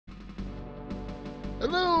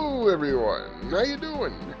Hello, everyone. How you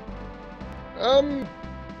doing?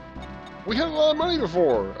 We had a lot of money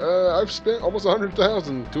before. I've spent almost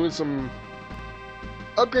 100,000 doing some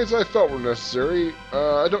upgrades I felt were necessary.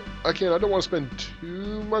 I don't want to spend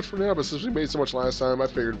too much for now, but since we made so much last time, I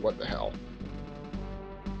figured, what the hell.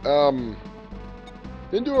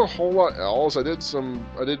 Didn't do a whole lot else. I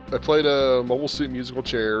played mobile suit musical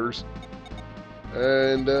chairs,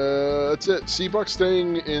 and that's it. Seabuck's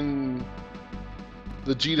staying in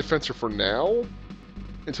the G Defensor for now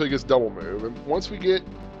until he gets double move, and once we get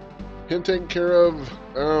him taken care of,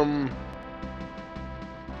 I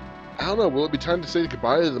don't know, will it be time to say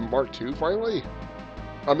goodbye to the Mark II finally?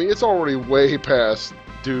 I mean, it's already way past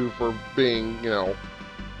due for being, you know,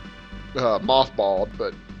 mothballed,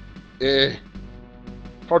 but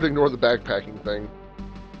hard to ignore the backpacking thing.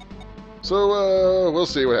 So, we'll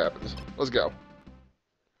see what happens. Let's go.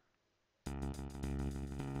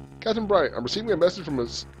 Captain Bright, I'm receiving a message from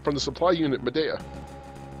the supply unit, Medea.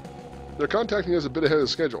 They're contacting us a bit ahead of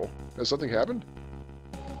schedule. Has something happened?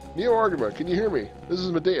 Neo Argama, can you hear me? This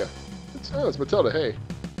is Medea. It's Matilda, hey.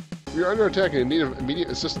 We are under attack and in need of immediate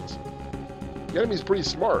assistance. The enemy's pretty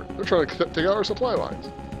smart. They're trying to take out our supply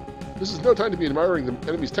lines. This is no time to be admiring the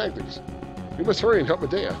enemy's tactics. We must hurry and help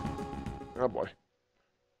Medea. Oh boy.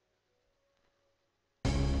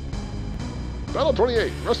 Battle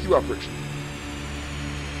 28, Rescue Operation.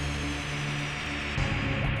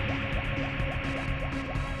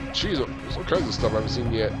 Jeez, there's all kinds of stuff I haven't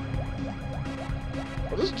seen yet.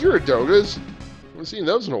 Oh, those Gyaradogas. I haven't seen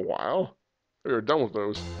those in a while. We were done with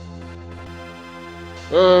those.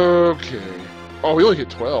 Okay. Oh, we only get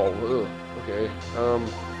 12. Ugh. Okay.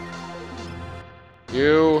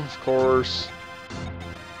 You, of course.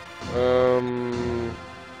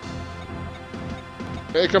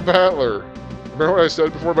 Hey, Combattler. Remember what I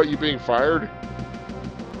said before about you being fired?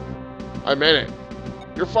 I meant it.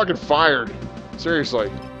 You're fucking fired.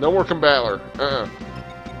 Seriously. No more Combattler. I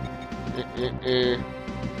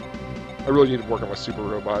really need to work on my super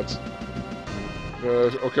robots.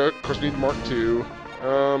 Okay, of course we need Mark II.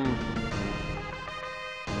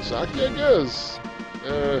 Saki, I guess.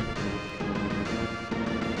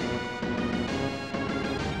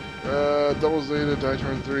 Double Zeta, die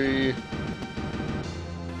turn 3.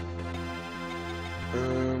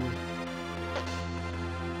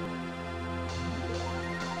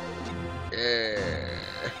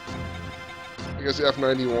 I guess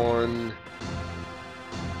F91.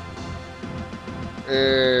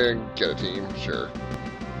 And get a team, sure.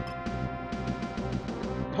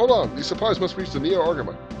 Hold on, these supplies must reach the Neo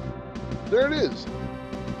Argama. There it is.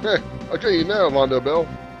 Heh, I'll get you now, Londo Bell.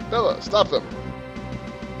 Bella, stop them.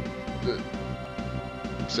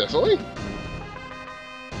 Cecily?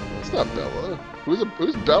 That's not Bella.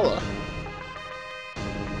 Who's Bella?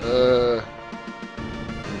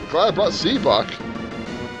 Glad I brought Seabuck.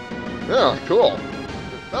 Yeah, cool.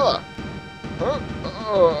 Bella. Huh?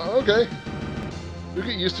 Okay. You'll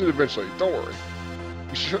get used to it eventually. Don't worry.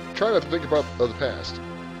 You should try not to think about the past.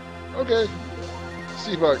 Okay.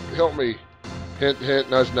 Seabuck, help me. Hint, hint,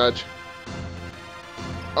 nudge, nudge.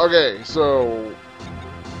 Okay, so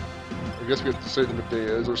I guess we have to say the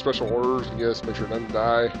Medea. Is there special orders? Yes, make sure none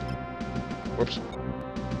die. Whoops.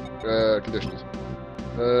 Conditions.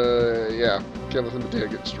 Yeah. Can't let the Medea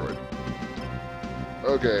get destroyed.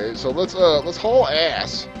 Okay, so let's haul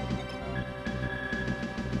ass.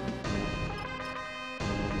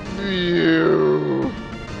 Phew.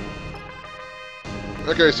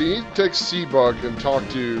 Okay, so you need to take Seabuck and talk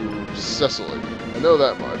to Cecily. I know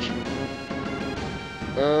that much.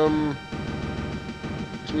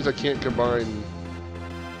 Which means I can't combine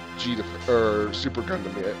Super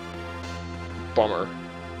Gundam yet. Bummer.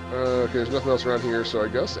 Okay, there's nothing else around here, so I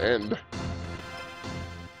guess end.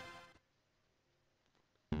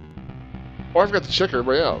 Oh, I forgot to check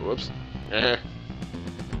everybody out. Whoops.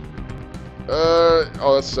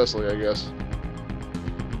 Oh, that's Cecily, I guess.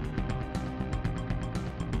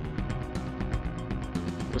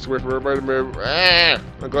 Let's wait for everybody to move.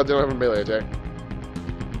 I'm glad they don't have a melee attack.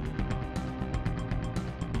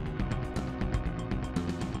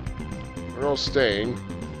 They're all staying.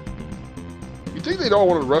 You'd think they'd all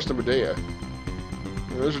want to rush to Medea.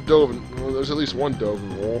 You know, there's a Dove, well, there's at least one Dove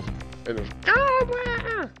and Wolf. And there's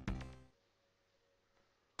Cobra!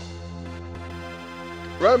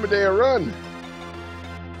 Run, Medea, run!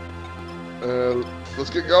 Let's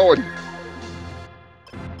get going.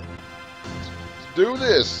 Let's do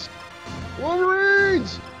this!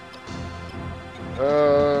 Wolverines!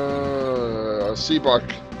 Seabuck.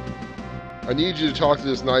 I need you to talk to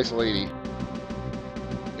this nice lady.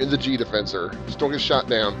 In the G Defensor. Just don't get shot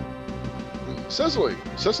down. Cecily!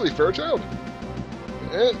 Cecily Fairchild?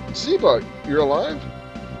 Seabug, you're alive?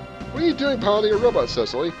 What are you doing piloting a robot,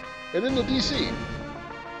 Cecily? And in the DC?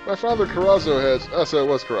 My father, Carrazzo, has... Oh, so it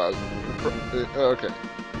was Carrazzo. Okay.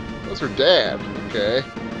 That's her dad. Okay.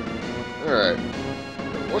 Alright.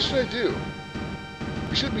 What should I do?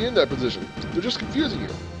 You shouldn't be in that position. They're just confusing you.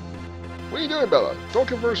 What are you doing, Bella? Don't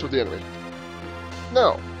converse with the enemy.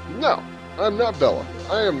 No. No. I'm not Bella.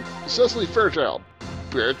 I am Cecily Fairchild.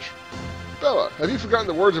 Bitch. Bella, have you forgotten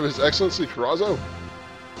the words of His Excellency Carrazzo?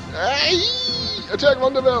 Aye! Attack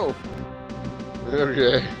Mondabelle!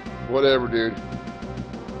 Okay. Whatever, dude.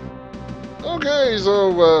 Okay,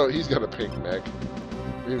 so, he's got a pink neck.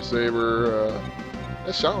 Beam Saber,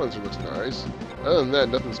 that Shaolin looks nice. Other than that,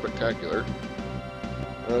 nothing spectacular.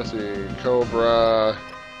 Let's see, Cobra,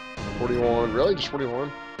 41, really? Just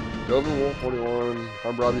 41? Dovin Wolf, 41,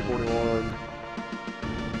 Hammurabi, 41.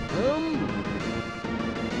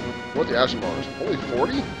 What the Ashimars? Only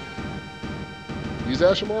 40? These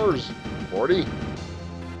Ashimars? 40?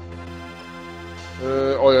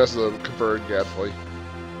 Oh yeah, that's the converted Gadfly.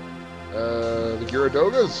 The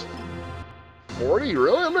Gyaradogas? 40?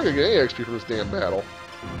 Really? I'm not gonna get any XP from this damn battle.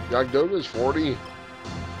 Yagdogas, 40?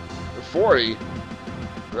 40?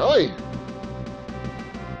 Really?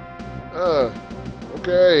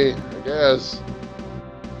 Okay, I guess.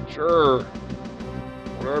 Sure.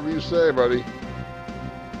 Whatever you say, buddy.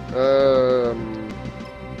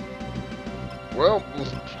 Well,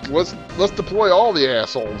 let's deploy all the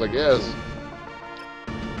assholes, I guess.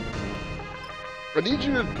 I need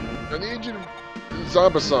you to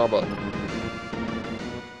Zamba Samba.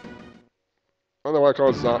 I don't know why I call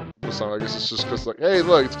it Zamba Samba. I guess it's just because, like, hey,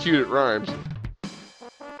 look, it's cute, it rhymes.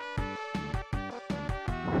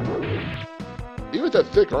 Even with that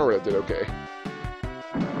thick armor, that did okay.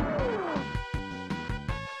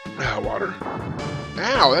 Ah, water.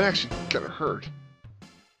 Ow, that actually kind of hurt.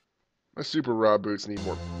 My super raw boots need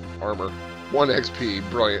more armor. 1 XP,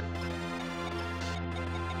 brilliant.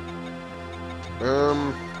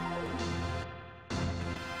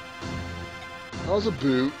 How's a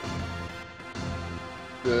boot?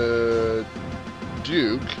 The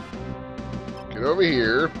Duke. Get over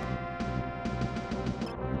here.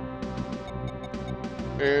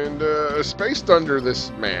 And, Space Thunder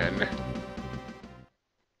this man.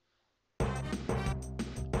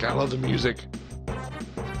 Gotta love the music.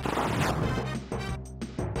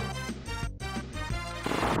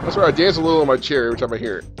 That's right, I dance a little in my chair every time I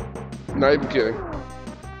hear it. Not even kidding.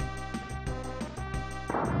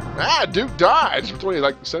 Ah, Duke dodged with only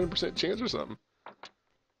like 7% chance or something.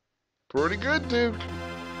 Pretty good, Duke.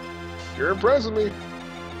 You're impressing me.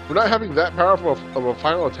 We're not having that powerful of a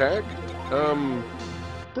final attack.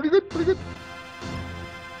 Pretty good, pretty good.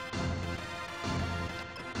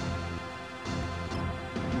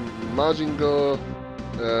 Majingo,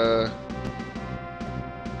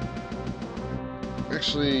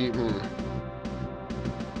 actually,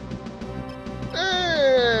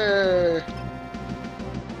 Hey!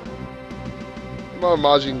 Come on,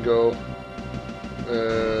 Majingo.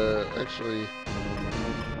 Actually,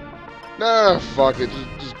 nah, fuck it,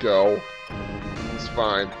 just go. It's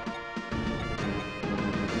fine.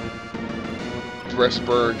 Dress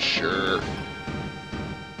burn, sure.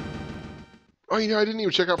 Oh, you know, I didn't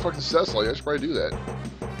even check out fucking Cecily. I should probably do that.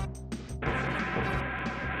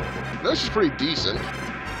 No, she's pretty decent.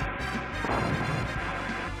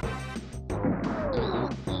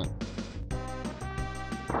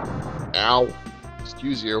 Ow.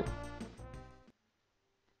 Excuse you.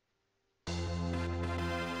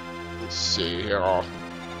 Let's see here.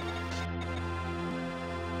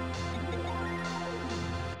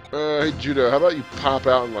 Hey, Judo, how about you pop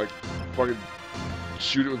out and, like, fucking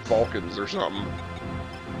shoot it with Vulcans or something?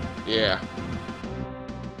 Yeah.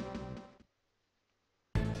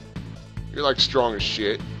 You're, like, strong as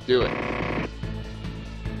shit. Do it.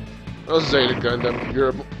 Oh, Zeta Gundam.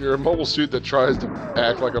 You're a mobile suit that tries to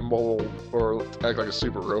act like a mobile, or act like a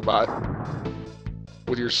super robot.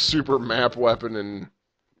 With your super map weapon and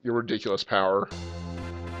your ridiculous power.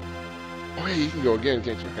 Oh, yeah, you can go again,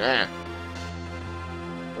 can't you? Ah.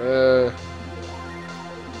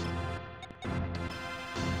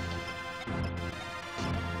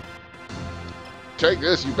 Take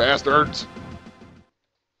this, you bastards!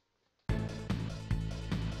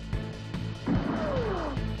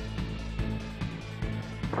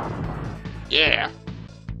 Yeah!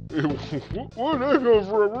 What the hell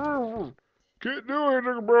for? Can't do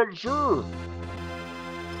anything about it, sir!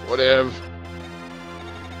 Whatever.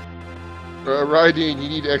 Raideen, you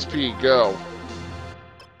need XP, go.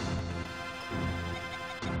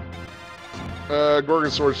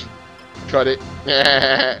 Gorgon Sword, cut it.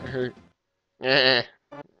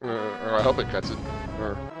 Or I hope it cuts it.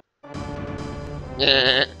 Or...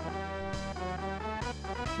 Yeah.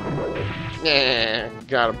 Yeah.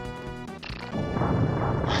 Got him.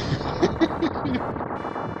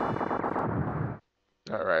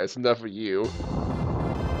 Alright, it's enough of you.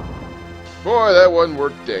 Boy, that wasn't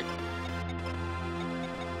worth dick.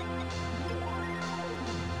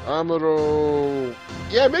 Amaro.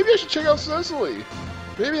 Yeah, maybe I should check out Cecily.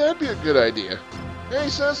 Maybe that'd be a good idea. Hey,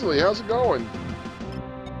 Cecily, how's it going?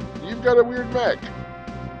 You've got a weird mech.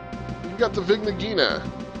 You've got the Vignagina.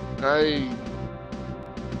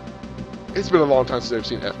 It's been a long time since I've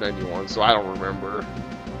seen F91, so I don't remember.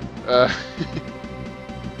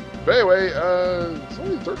 But anyway, it's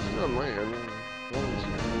only 13 on land.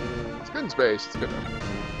 It's good in space. It's good enough.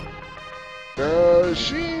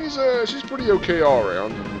 She's pretty okay all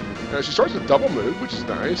around. She starts with double move, which is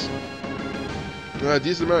nice.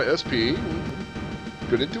 Decent amount of SP.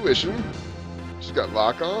 Good intuition. She's got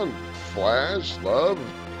lock on, flash, love,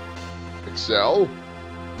 excel.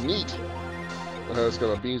 Neat. It's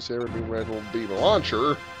got a beam saber, beam rifle, beam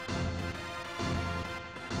launcher.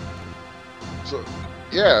 So,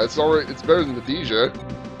 yeah, it's better than the Deja.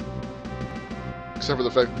 Except for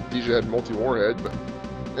the fact that Deja had multi-warhead, but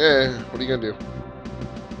what are you gonna do?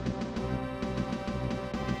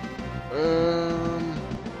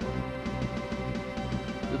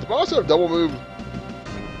 Did the boss have double move?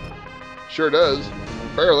 Sure does.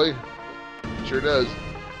 Barely. Sure does.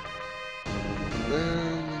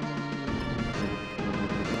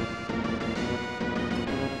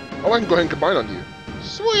 Oh, I can go ahead and combine on you.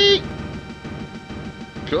 Sweet!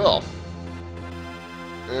 Cool.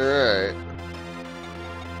 Alright.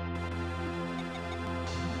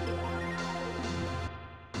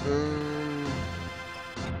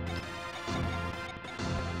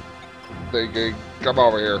 They come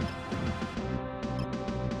over here.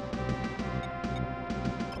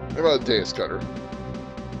 How about a Deus Cutter?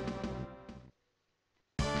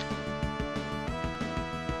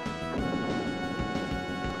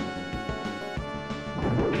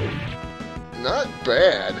 Not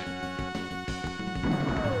bad.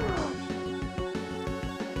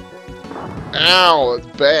 Ow,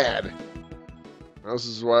 that's bad. This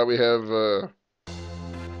is why we have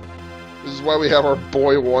our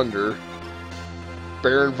boy wonder,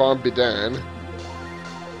 Baron von Bidan.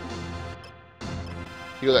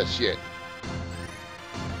 Heal that shit.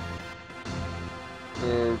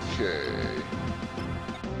 Okay.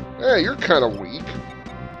 Hey, you're kind of weak.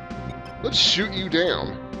 Let's shoot you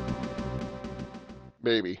down.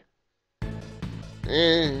 Maybe.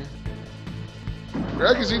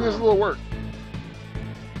 Magazine is a little work.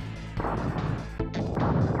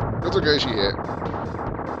 That's okay, she hit.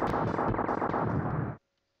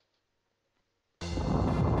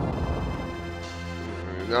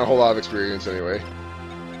 Not a whole lot of experience anyway.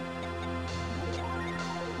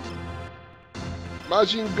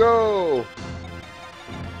 Majin Go!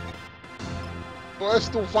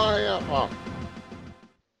 Blast the fire! Oh.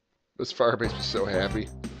 This fire makes me so happy.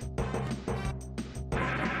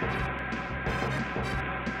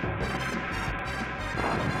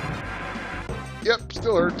 Yep,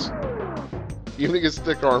 still hurts. Even against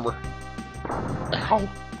thick armor. Ow!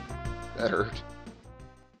 That hurt.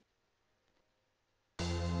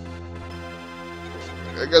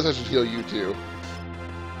 I guess I should heal you too.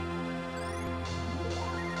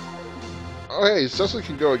 Oh hey, Cecily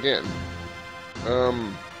can go again.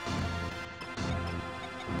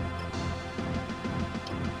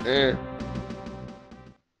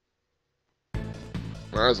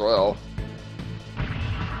 Might as well.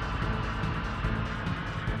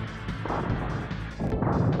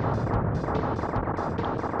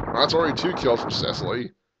 That's already 2 kills for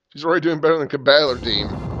Cecily. She's already doing better than the Battler team.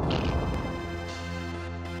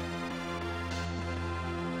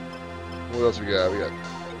 What else we got?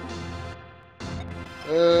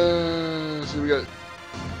 So we got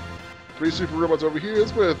 3 super robots over here.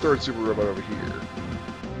 Let's put a 3rd super robot over here.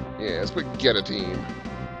 Yeah, let's put Get a Team.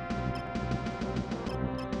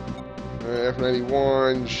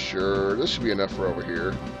 F91, sure. This should be enough for over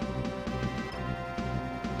here.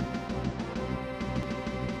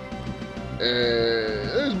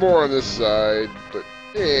 There's more on this side, but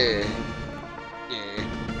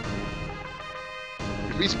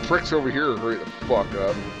If these pricks over here hurry the fuck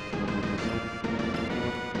up.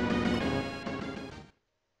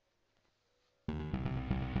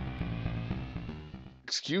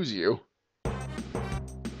 Excuse you.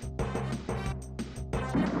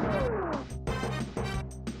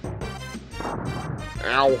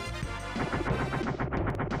 Ow.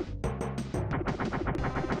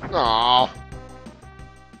 Aww.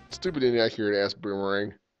 Stupid inaccurate ass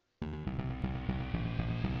boomerang.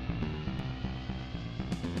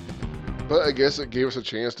 But I guess it gave us a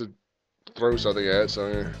chance to throw something at it,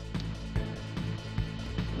 so...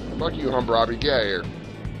 Fuck you, Humbrabi. Get out of here.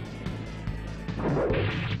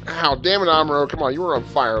 Ow, damn it, Amuro. Come on, you were on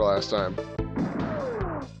fire last time.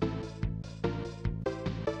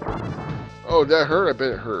 Oh, did that hurt? I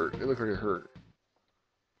bet it hurt. It looked like it hurt.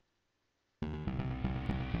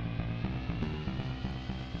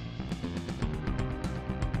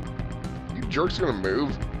 You jerk's gonna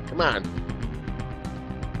move. Come on.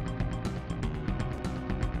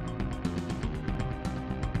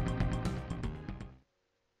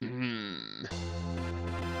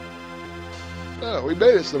 Oh, we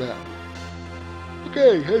made it somehow.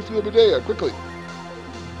 Okay, head for the Medea, quickly.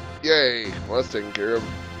 Yay, well that's taken care of.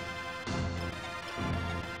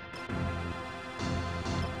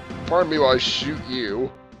 Pardon me while I shoot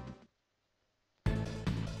you.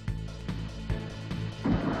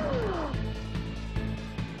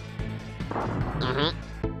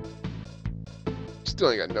 Still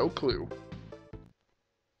ain't got no clue.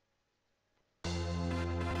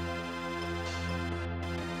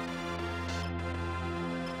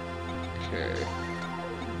 Okay.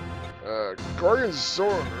 Guardian's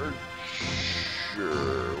Sword.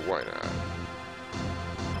 Sure, why not?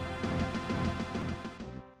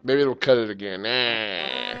 Maybe it'll cut it again. Nah.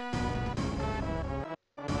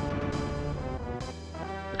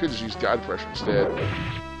 I could just use God Pressure instead.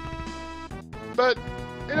 But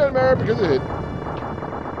it doesn't matter because it hit.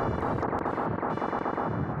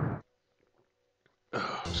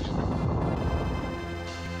 Oh, excuse me.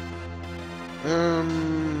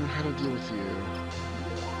 How to deal with you?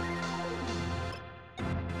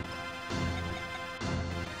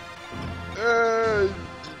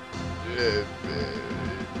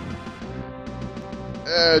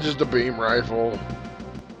 Just a beam rifle.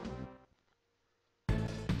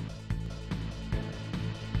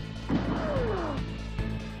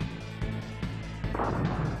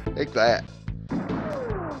 Take that.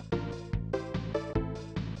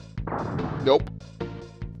 Nope.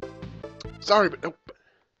 Sorry, but nope.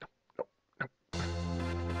 Nope.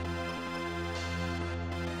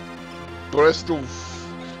 Bristol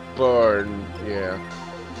Barn, yeah.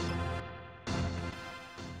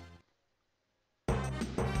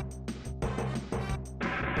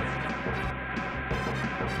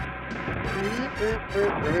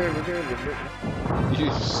 You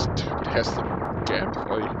stupid Heston gap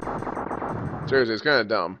fight. Seriously, it's kind of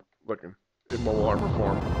dumb looking in mobile armor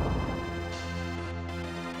form.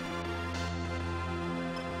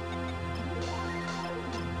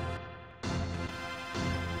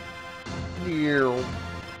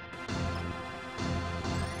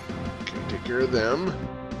 Okay, take care of them.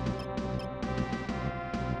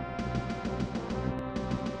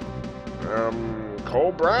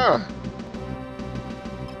 Cobra.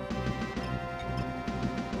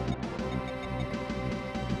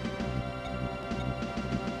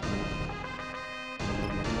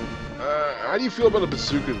 How do you feel about a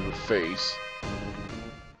bazooka to the face?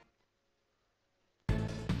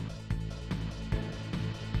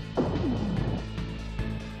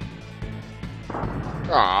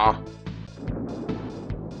 Ah.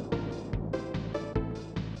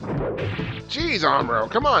 Jeez,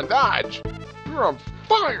 Amuro, come on, dodge! You were on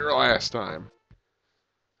fire last time.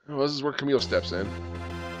 Oh, this is where Camille steps in.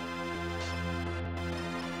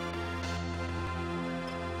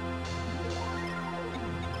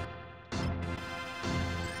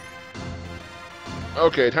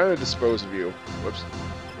 Okay, time to dispose of you. Whoops.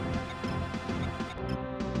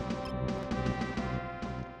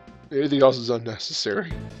 Anything else is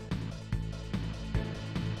unnecessary.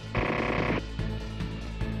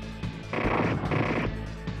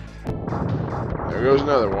 There goes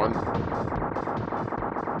another one.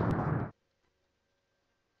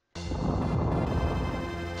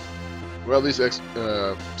 Well, at least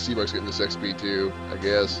C-Buck's getting this XP too, I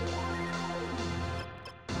guess.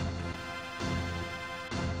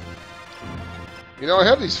 You know, I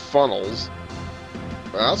have these funnels.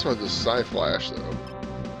 I also have this Psy-Flash, though.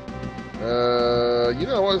 You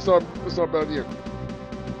know what? It's not a bad idea.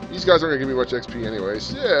 These guys aren't gonna give me much XP anyway,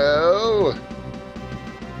 so...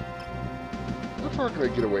 How far can I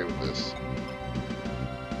get away with this?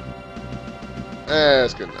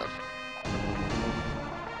 That's good enough.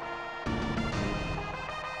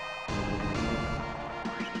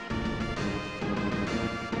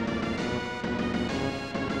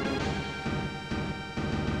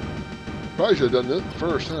 Probably should have done this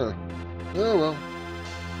first, huh? Oh well.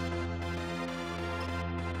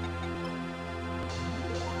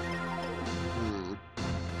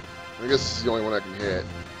 I guess this is the only one I can hit.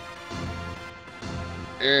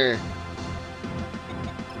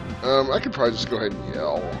 I could probably just go ahead and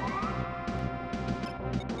yell.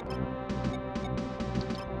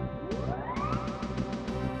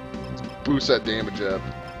 boost that damage up.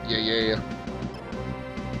 Yeah, yeah.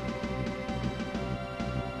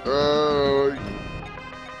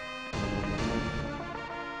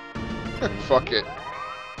 Fuck it.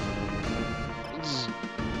 Let's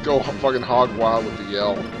go fucking hog wild with the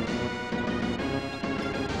yell.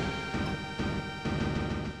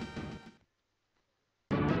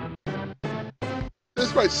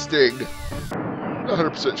 This might sting. Not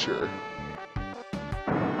 100% sure.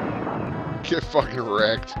 Get fucking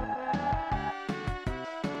wrecked.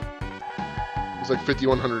 It's like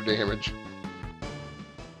 5,100 damage.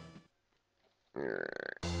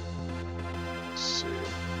 Alright. Let's see.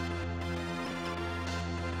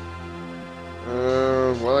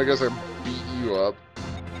 Well, I guess I beat you up.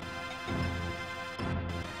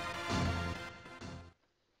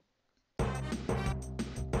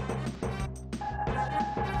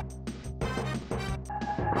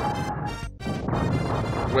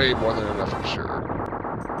 Way more than enough for sure.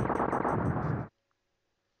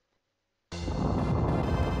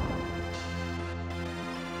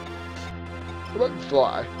 What about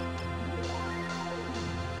fly?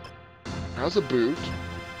 How's a boot?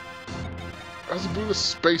 How's a boot of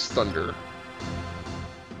Space Thunder?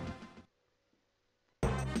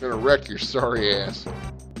 I'm gonna wreck your sorry ass.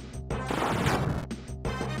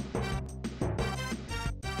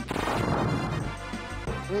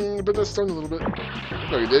 But that stung a little bit.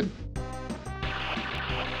 No, you did.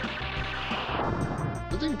 I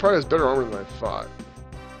think he probably has better armor than I thought.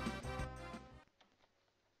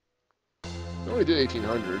 He only did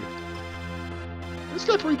 1,800. This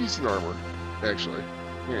got pretty decent armor, actually.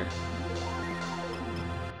 Yeah.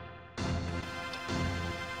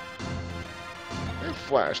 I have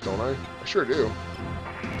flash, don't I? I sure do.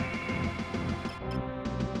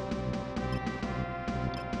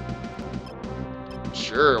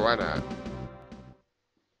 Sure, why not?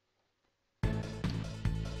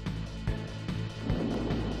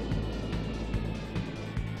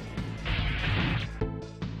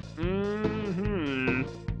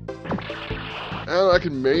 I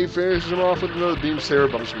can maybe finish him off with another beam saber,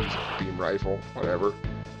 but I'm just gonna use a beam rifle. Whatever.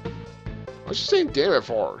 I was just saying damn it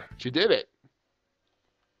for her. She did it.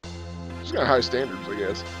 She's got high standards, I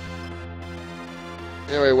guess.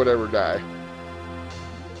 Anyway, whatever, die.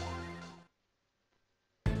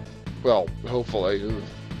 Well, hopefully.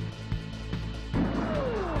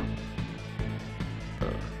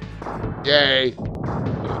 Yay!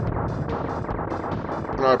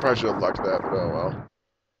 Well, I probably should have lucked that, but oh well.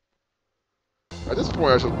 At this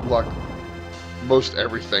point, I should luck most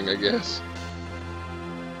everything, I guess.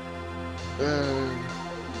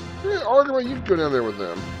 Yeah, Argument, you can go down there with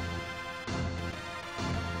them.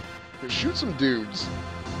 Shoot some dudes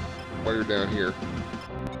while you're down here.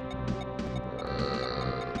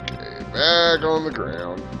 Okay, back on the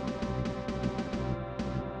ground.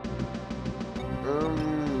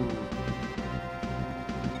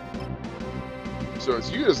 So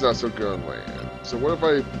it's you that's not so good on land. So what if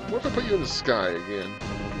I put you in the sky again?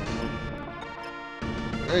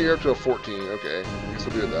 Oh, you're up to a 14. Okay, I guess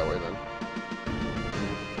we'll do it that way then.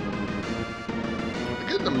 I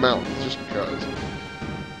get in the mountains just because.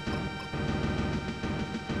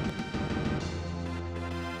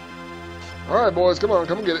 All right, boys, come on,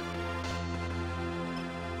 come and get it.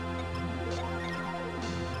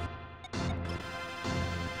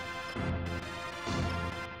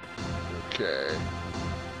 Okay.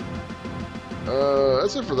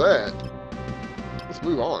 That's it for that. Let's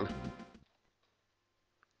move on.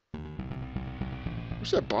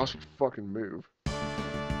 Wish that boss would fucking move.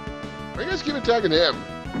 Why you guys keep attacking him?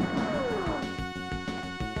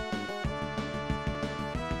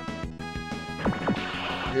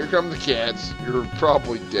 Here come the cats. You're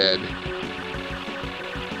probably dead.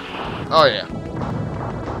 Oh yeah.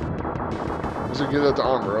 I was gonna give that to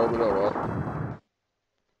armor, oh, but oh well.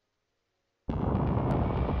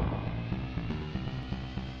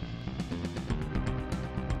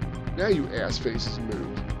 Now you ass faces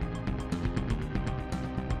move.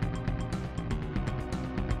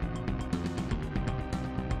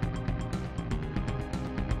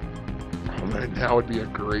 Oh man, now would be a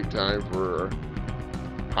great time for a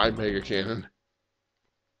high mega cannon.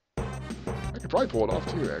 I could probably pull it off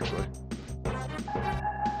too, actually.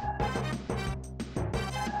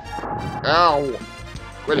 Ow!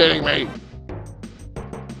 Quit hitting me!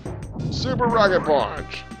 Super rocket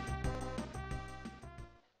punch!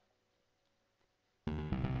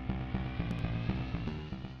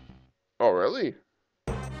 Oh, really?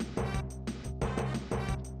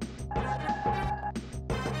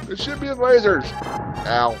 It should be in lasers!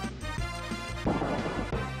 Ow.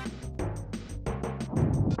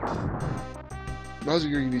 Bowser,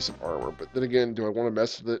 you need some armor, but then again, do I want to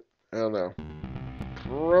mess with it? I don't know.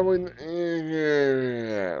 Probably. I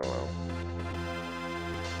don't know.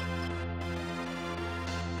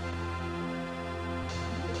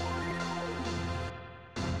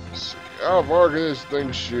 Let's see. How far can this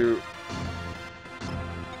thing shoot?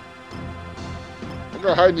 I'm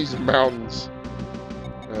gonna hide in these mountains.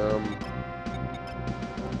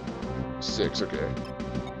 6, okay.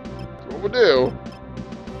 That's what we'll do.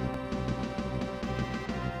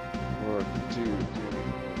 1, 2, 3,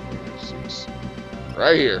 4, 5, 6.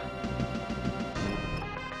 Right here.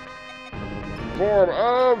 Form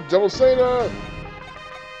of Double Sata!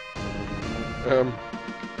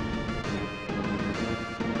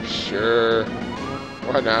 Sure.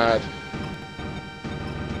 Why not?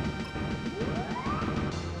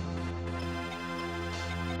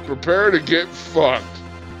 Prepare to get fucked.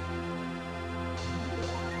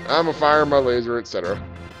 I'm a fire my laser, etc.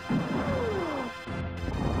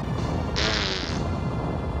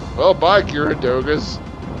 Well, bye, Kiradogas.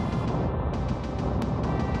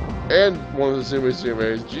 And one of the Sumes.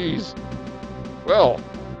 Jeez. Well.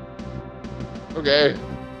 Okay.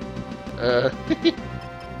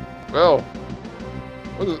 Well.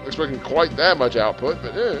 Wasn't expecting quite that much output,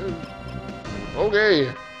 but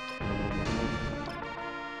okay.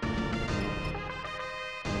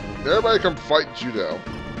 Everybody come fight Judo.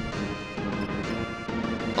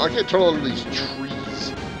 I can't tunnel under these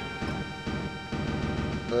trees.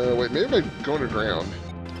 Wait, maybe if I go underground.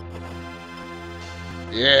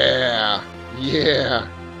 Yeah! Yeah!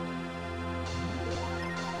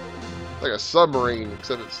 Like a submarine,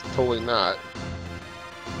 except it's totally not.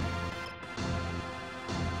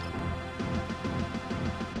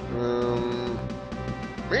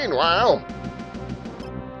 Meanwhile...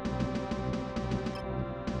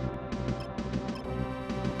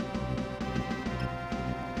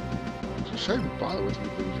 Should I even bother with you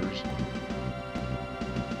losers?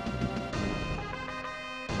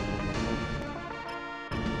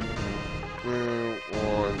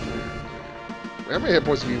 One, 2, 3. How many hit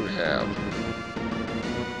points do you have?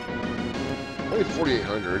 Only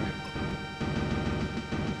 4,800.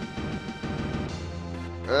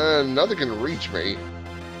 Nothing can reach me.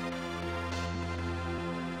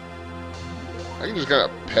 I can just kind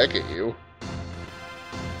of peck at you.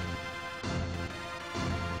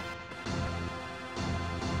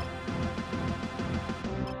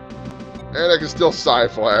 And I can still Psy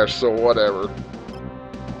Flash, so whatever.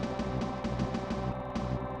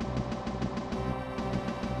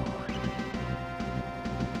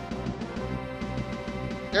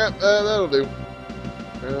 Yep, that'll do.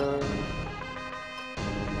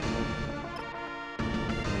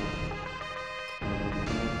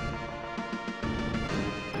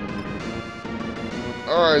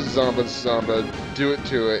 Alright, Zomba, do it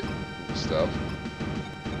to it. Stuff.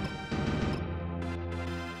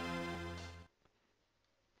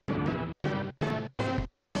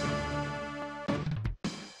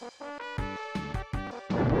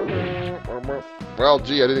 Well,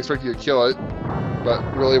 gee, I didn't expect you to kill it, but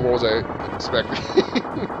really, what was I expecting?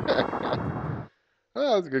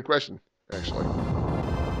 Oh, that's a good question, actually.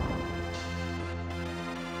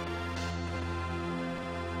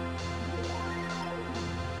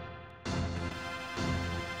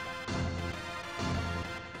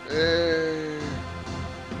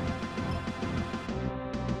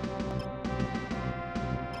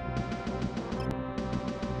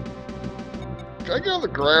 Can I get on the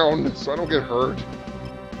ground so I don't get hurt?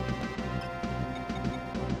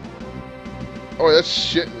 Oh, that's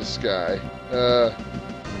shit in the sky.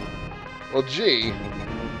 Well, gee.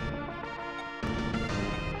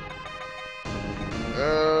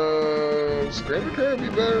 Scramble car would be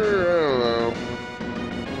better? I don't know.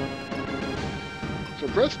 So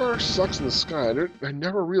breath fire sucks in the sky. I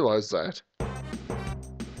never realized that. The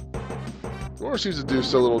water seems to do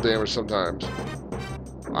so little damage sometimes.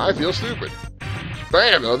 I feel stupid.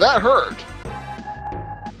 Bam! Though that hurt.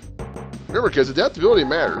 Remember, kids, adaptability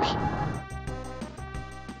matters.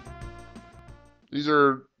 These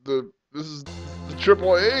are this is the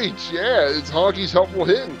Triple H. Yeah, it's Honky's helpful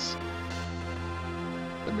hints.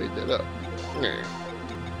 I made that up. Nah.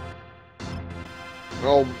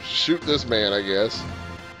 I'll shoot this man, I guess.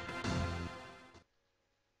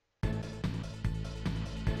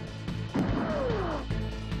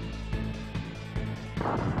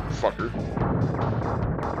 Fucker.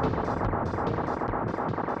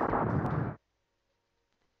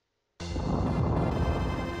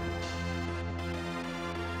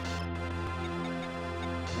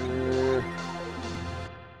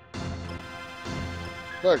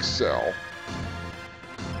 Excel.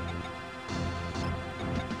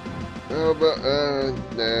 Oh, but,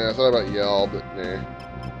 nah, I thought about Yell, but nah.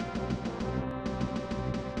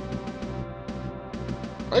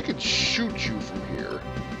 I could shoot you from here.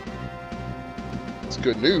 It's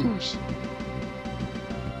good news.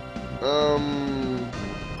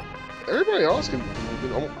 Everybody else can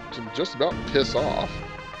just about piss off.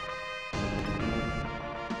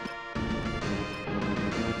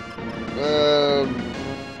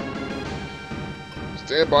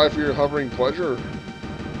 Stand by for your hovering pleasure.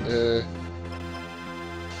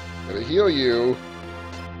 Gonna heal you.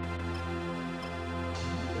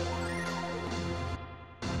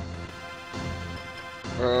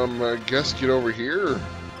 I guess get over here.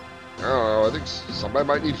 I don't know, I think somebody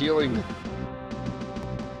might need healing.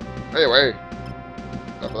 Anyway,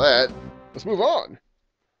 enough of that. Let's move on.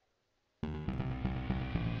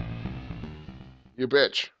 You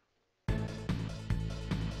bitch.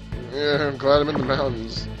 Yeah, I'm glad I'm in the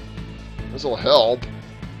mountains. This'll help.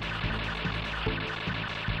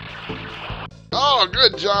 Oh,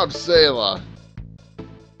 good job, Sayla.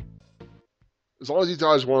 As long as you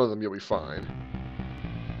dodge one of them, you'll be fine.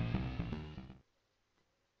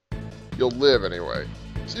 You'll live anyway.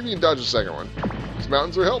 See if you can dodge the second one. These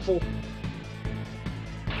mountains are helpful.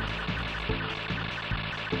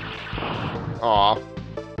 Aw.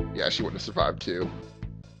 Yeah, she wouldn't have survived too.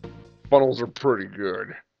 Funnels are pretty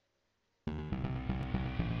good.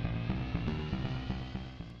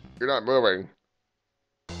 You're not moving.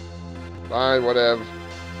 Fine, whatever.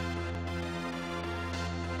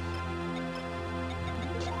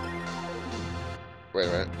 Wait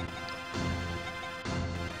a minute.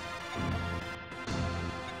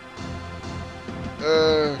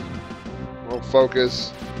 Won't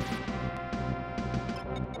focus.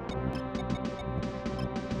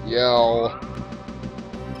 Yell.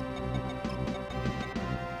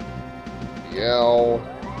 Yell.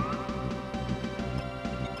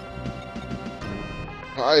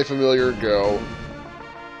 Hi, familiar, go.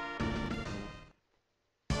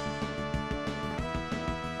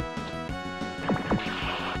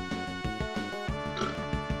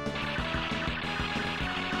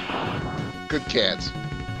 Good cats.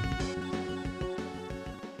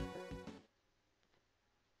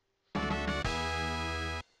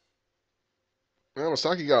 Well,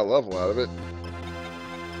 Masaki got a level out of it.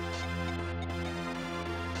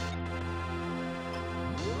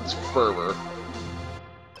 It's fervor.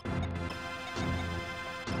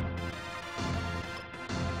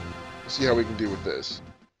 Let's see how we can do with this.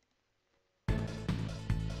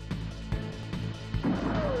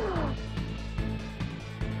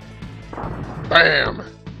 Bam!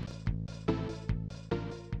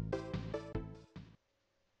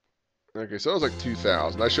 Okay, so that was like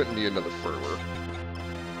 2,000. I shouldn't need another fervor.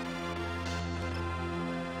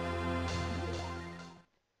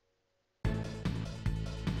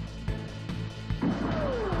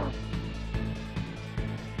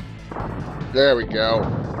 There we go.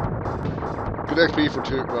 Good XP for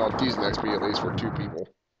two, well, decent XP at least for two people.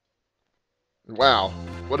 Wow,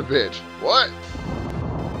 what a bitch. What?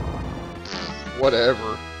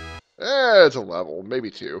 Whatever. It's a level, maybe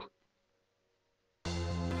two.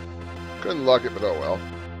 Couldn't luck it, but oh well.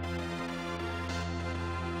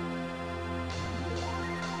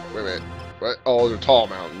 Wait a minute. What? Oh, they're tall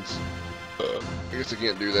mountains. I guess I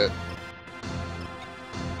can't do that.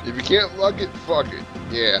 If you can't luck it, fuck it.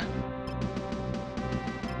 Yeah.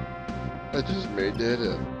 I just made that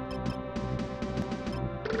up.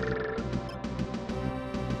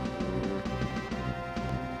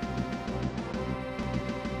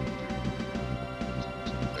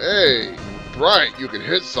 Hey, Bright, you can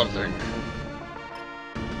hit something.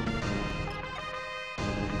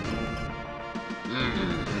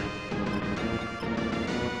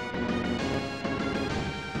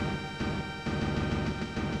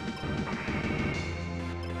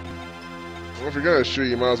 Well, if you're gonna shoot,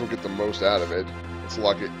 you might as well get the most out of it. Let's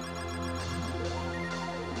luck it.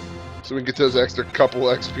 So we can get those extra couple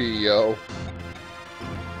XP, yo.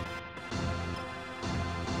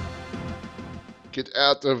 Get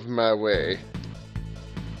out of my way.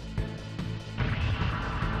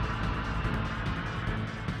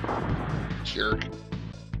 Jerk.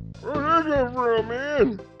 Where'd that come from,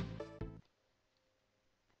 man?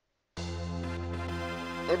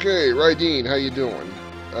 Okay, Rydeen, how you doing?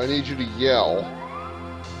 I need you to yell.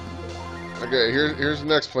 Okay, here's the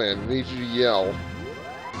next plan. I need you to yell.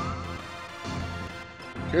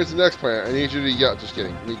 Here's the next plan. I need you to yell. Just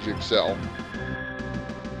kidding. I need you to excel.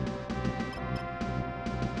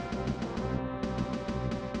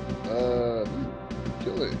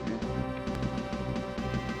 Kill it.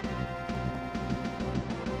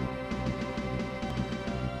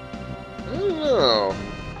 I don't know.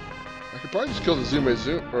 I could probably just kill the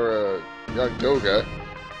Zume or Yagdoga.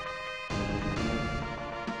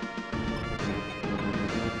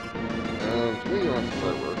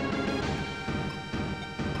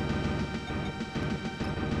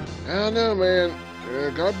 don't know, man.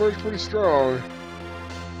 Godbird's pretty strong.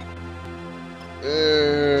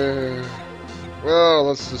 Well,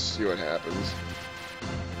 let's just see what happens.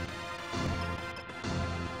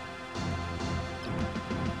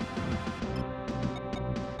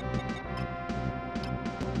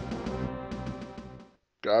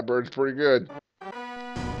 Godbird's pretty good.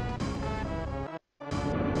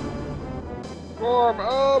 Form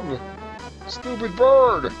of stupid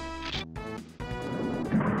bird.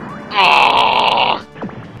 Ah!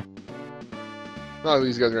 None of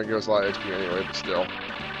these guys are gonna give us a lot of XP anyway, but still.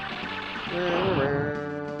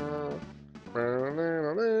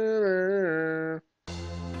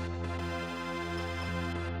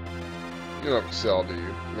 You don't excel, do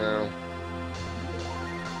you? No.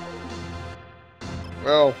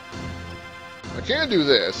 Well, I can do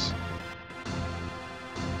this.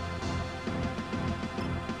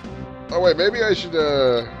 Oh wait, maybe I should,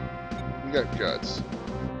 you got guts.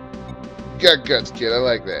 You got guts, kid, I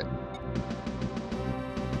like that.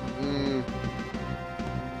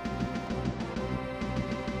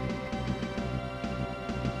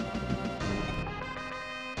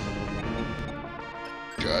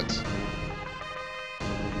 Guts.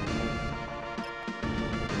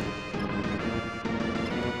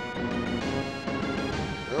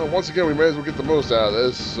 Well, once again, we may as well get the most out of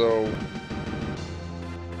this, so...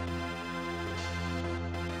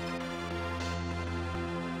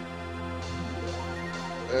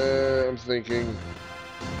 I'm thinking...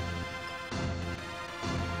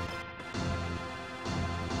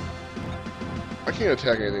 I can't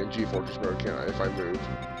attack anything in G-Fortress mode, can I, if I move?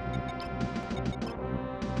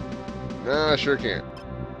 Nah, I sure can't.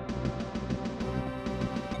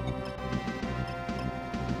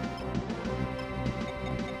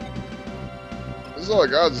 This is all I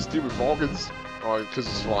got is the stupid Falcons. Oh, because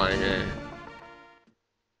it's flying, eh?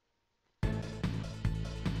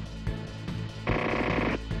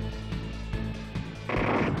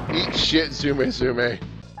 Eat shit, Zume Zume.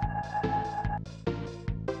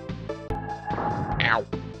 Ow.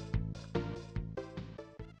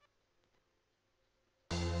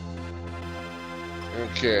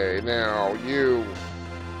 Okay, now you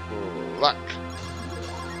luck.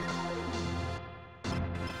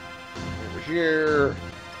 Over here.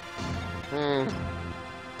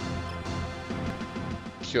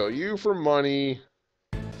 Kill you for money.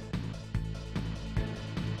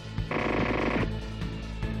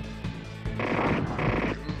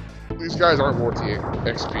 These guys aren't worth the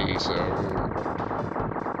XP, so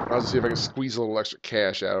I'll see if I can squeeze a little extra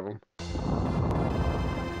cash out of them.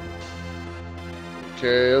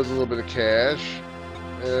 Okay, there's a little bit of cash.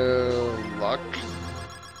 Luck.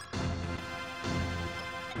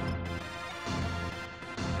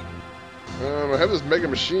 I have this mega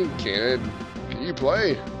machine cannon. Can you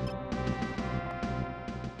play?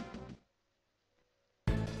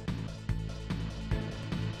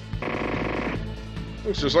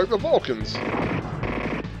 Looks just like the Vulcans. I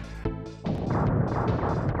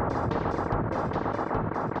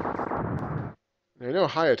know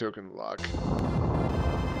Hayato can luck.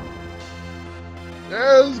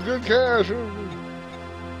 Yes, good cash.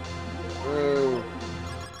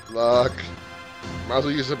 Luck. Might as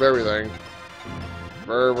well use up everything.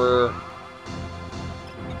 Fervor.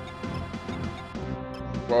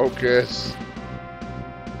 Focus.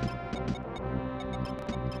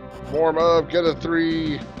 Form up, get a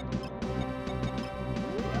 3.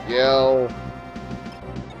 Yell.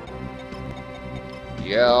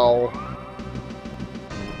 Yell.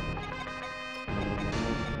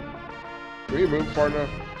 Can we move far enough?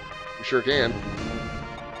 We sure can.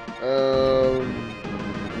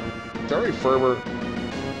 It's already Fervor.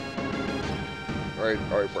 Alright,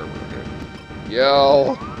 Fervor, okay.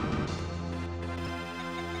 Yell.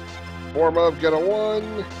 Form up, get a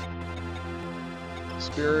 1.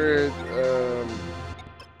 Spirit,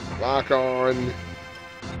 lock on.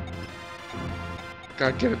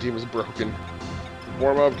 God, get a team is broken.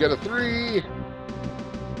 Form up, get a 3.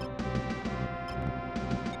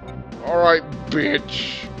 Alright,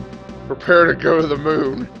 bitch. Prepare to go to the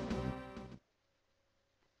moon.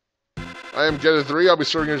 I am Get a 3. I'll be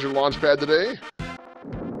serving as your launch pad today.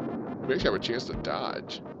 We actually have a chance to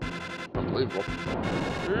dodge. Unbelievable.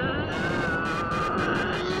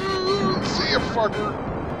 See ya, fucker.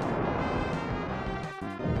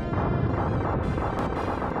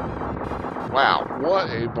 Wow,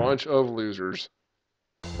 what a bunch of losers.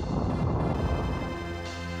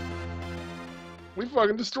 We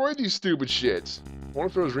fucking destroyed these stupid shits. I wonder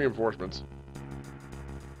if there was reinforcements.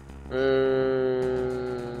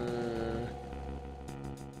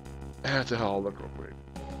 What the hell? Look real quick.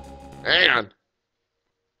 Hang on.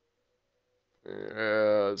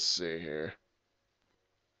 Let's see here.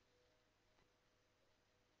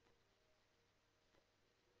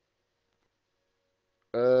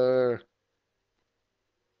 Uh,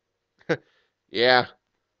 yeah.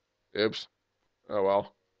 Oops. Oh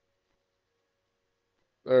well.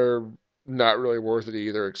 They're not really worth it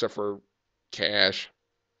either, except for cash.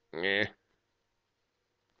 Eh.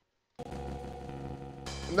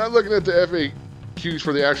 I'm not looking at the FAQs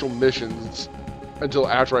for the actual missions until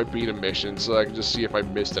after I beat a mission, so I can just see if I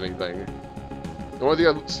missed anything. The only thing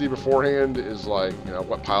I see beforehand is like,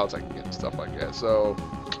 what pilots I can get and stuff like that. So,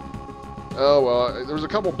 oh well, there was a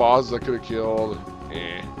couple bosses I could have killed.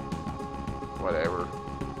 Eh, whatever.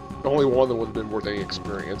 Only one that would have been worth any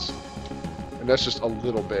experience, and that's just a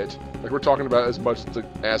little bit. Like we're talking about as much as the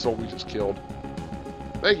asshole we just killed.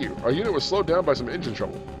 Thank you. Our unit was slowed down by some engine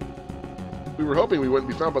trouble. We were hoping we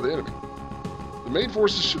wouldn't be found by the enemy. The main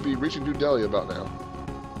forces should be reaching New Delhi about now.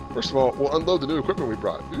 First of all, we'll unload the new equipment we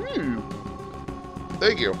brought. Ooh.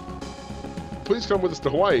 Thank you. Please come with us to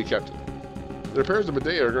Hawaii, Captain. The repairs to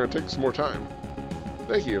Medea are going to take some more time.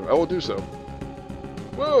 Thank you. I will do so.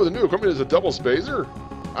 Whoa, the new equipment is a double spacer?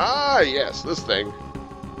 Ah, yes, this thing.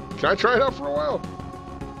 Can I try it out for a while?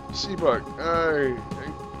 Seabug,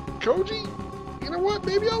 Koji? You know what?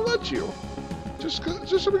 Maybe I'll let you. Just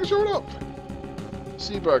so we can show it up.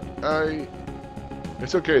 Seabug,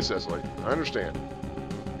 It's okay, Cecily. I understand.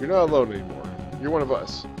 You're not alone anymore. You're one of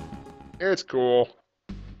us. It's cool.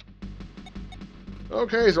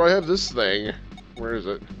 Okay, so I have this thing. Where is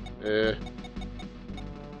it?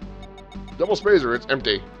 Double spacer, it's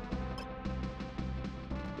empty.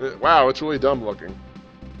 Wow, it's really dumb looking.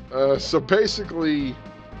 So basically,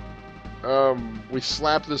 we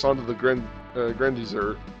slap this onto the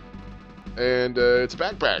Grenadier, and it's a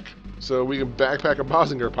backpack. So we can backpack a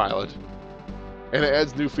Bozinger pilot. And it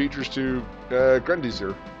adds new features to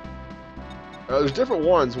Grenadier. There's different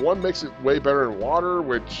ones. One makes it way better in water,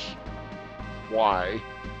 which... why?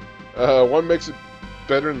 One makes it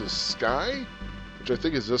better in the sky, which I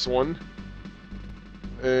think is this one.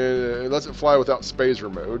 And it lets it fly without spacer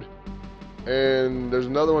mode. And there's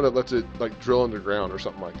another one that lets it like drill underground or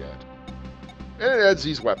something like that. And it adds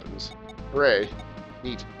these weapons. Hooray.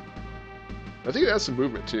 Neat. I think it has some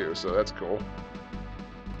movement too, so that's cool.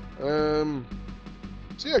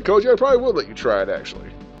 So yeah, Koji, I probably would let you try it,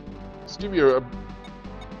 actually. Let's give you a...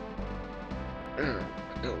 my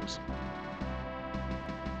nose.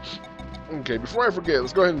 Okay, before I forget,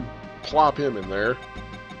 let's go ahead and plop him in there.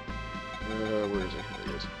 Where is he? There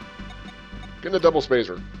he is. Getting a double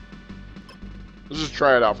spacer. Let's just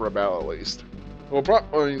try it out for a battle, at least. Well,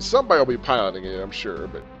 I mean, somebody will be piloting it, I'm sure,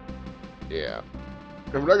 but... yeah.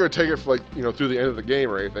 And we're not going to take it for, like, through the end of the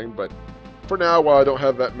game or anything, but... for now, while I don't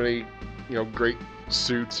have that many, great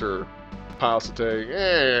suits or pilots to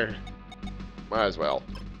take, might as well.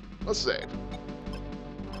 Let's save.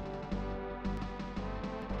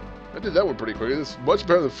 I did that one pretty quick. It's much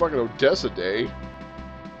better than fucking Odessa Day.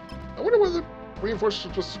 I wonder where the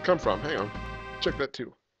reinforcements are supposed to come from. Hang on. Check that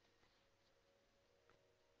too.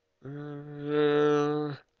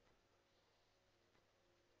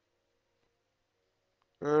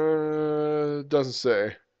 Doesn't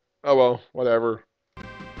say. Oh well, whatever.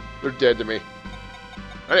 They're dead to me.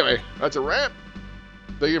 Anyway, that's a wrap.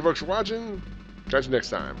 Thank you folks for watching. Catch you next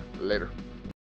time. Later.